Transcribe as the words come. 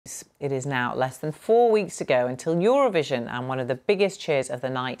It is now less than 4 weeks to go until Eurovision, and one of the biggest cheers of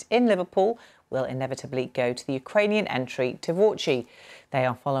the night in Liverpool will inevitably go to the Ukrainian entry TVORCHI. They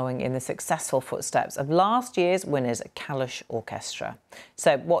are following in the successful footsteps of last year's winners, Kalush Orchestra.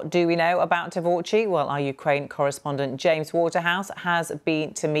 So what do we know about TVORCHI? Well, our Ukraine correspondent James Waterhouse has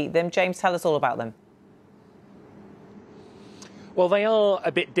been to meet them. James, tell us all about them. Well, they are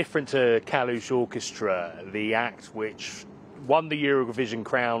a bit different to Kalush Orchestra, the act which won the Eurovision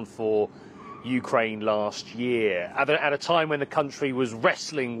crown for Ukraine last year, at a time when the country was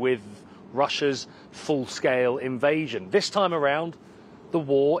wrestling with Russia's full-scale invasion. This time around, the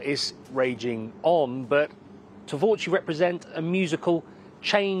war is raging on, but TVORCHI represent a musical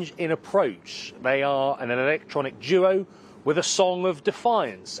change in approach. They are an electronic duo with a song of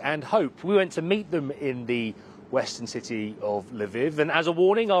defiance and hope. We went to meet them in the western city of Lviv, and as a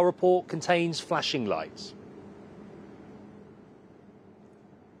warning, our report contains flashing lights.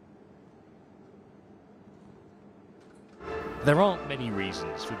 There aren't many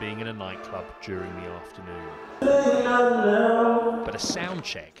reasons for being in a nightclub during the afternoon, but a sound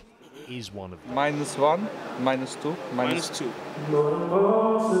check is one of them. -1, -2,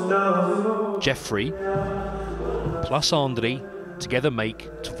 -2. Jeffrey plus Andriy together make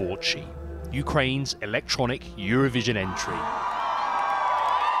TVORCHI, Ukraine's electronic Eurovision entry.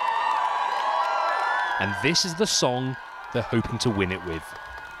 And this is the song they're hoping to win it with,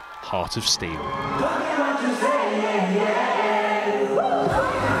 Heart of Steel.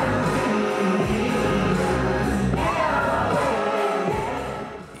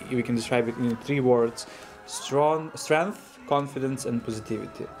 We can describe it in 3 words: strength, confidence and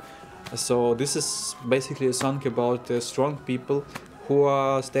positivity. So this is basically a song about strong people who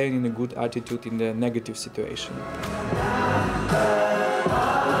are staying in a good attitude in a negative situation.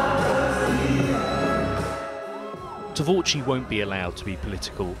 TVORCHI won't be allowed to be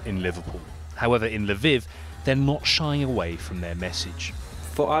political in Liverpool. However, in Lviv, they're not shying away from their message.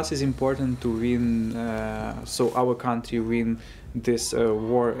 For us, it's important to win, so our country win this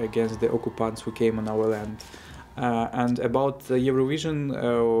war against the occupants who came on our land. And about Eurovision,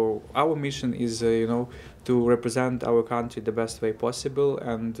 our mission is, to represent our country the best way possible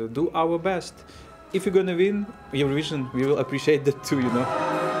and do our best. If we're gonna win Eurovision, we will appreciate that too,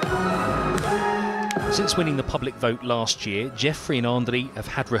 Since winning the public vote last year, Jeffrey and Andriy have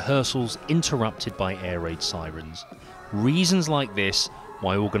had rehearsals interrupted by air raid sirens. Reasons like this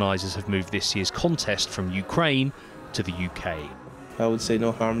why organisers have moved this year's contest from Ukraine to the UK. I would say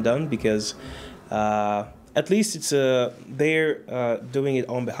no harm done, because at least it's they're doing it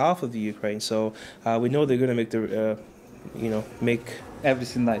on behalf of the Ukraine, so we know they're going to make the make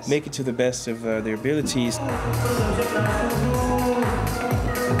everything nice, make it to the best of their abilities.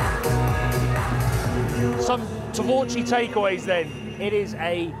 Some TVORCHI takeaways then. It is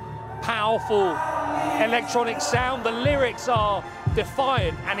a powerful electronic sound. The lyrics are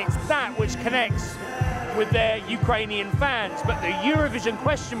defiant, and it's that which connects with their Ukrainian fans. But the Eurovision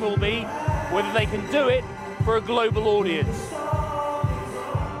question will be whether they can do it for a global audience.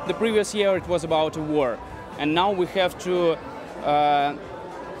 The previous year it was about a war, and now we have to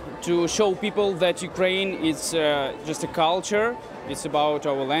show people that Ukraine is just a culture. It's about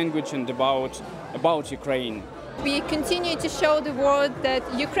our language and about Ukraine. We continue to show the world that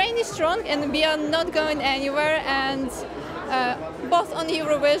Ukraine is strong and we are not going anywhere, and both on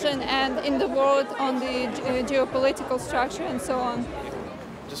Eurovision and in the world on the geopolitical structure and so on.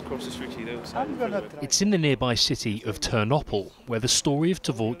 Just cross the street, It's in the nearby city of Ternopil where the story of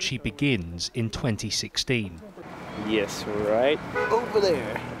TVORCHI begins in 2016. Yes, right over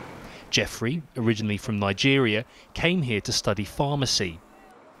there. Jeffrey, originally from Nigeria, came here to study pharmacy.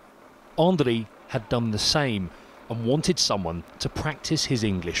 Andriy had done the same and wanted someone to practice his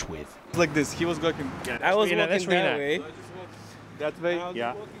English with. Like this, he was walking. I was walking that way. That way,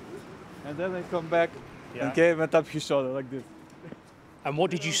 yeah. And then I come back and came and tap his shoulder like this. And what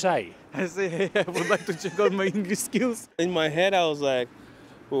did you say? I say, hey, I would like to check out my English skills. In my head, I was like,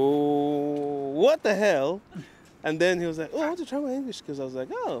 oh, what the hell? And then he was like, oh, I want to try my English skills. I was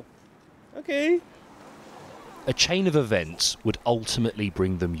like, oh, okay. A chain of events would ultimately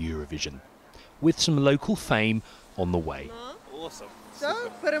bring them Eurovision, with some local fame on the way. Awesome.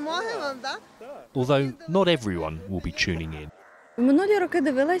 Although not everyone will be tuning in.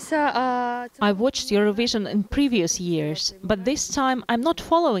 I watched Eurovision in previous years, but this time I'm not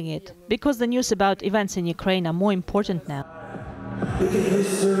following it, because the news about events in Ukraine are more important now.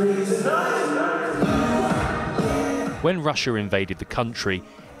 When Russia invaded the country,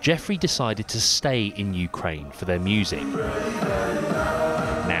 Jeffrey decided to stay in Ukraine for their music.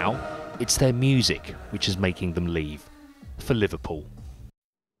 Now, it's their music which is making them leave for Liverpool.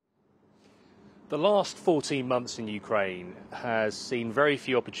 The last 14 months in Ukraine has seen very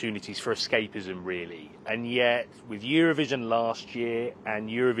few opportunities for escapism, really. And yet, with Eurovision last year and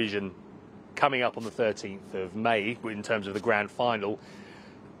Eurovision coming up on the 13th of May in terms of the grand final,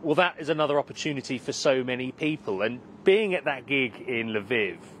 well, that is another opportunity for so many people. And being at that gig in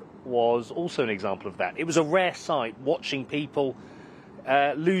Lviv was also an example of that. It was a rare sight watching people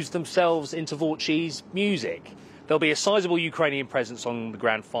lose themselves into TVORCHI's music. There'll be a sizable Ukrainian presence on the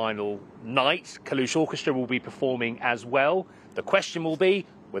grand final night. Kalush Orchestra will be performing as well. The question will be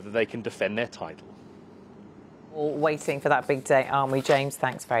whether they can defend their title. All waiting for that big day, aren't we, James?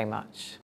 Thanks very much.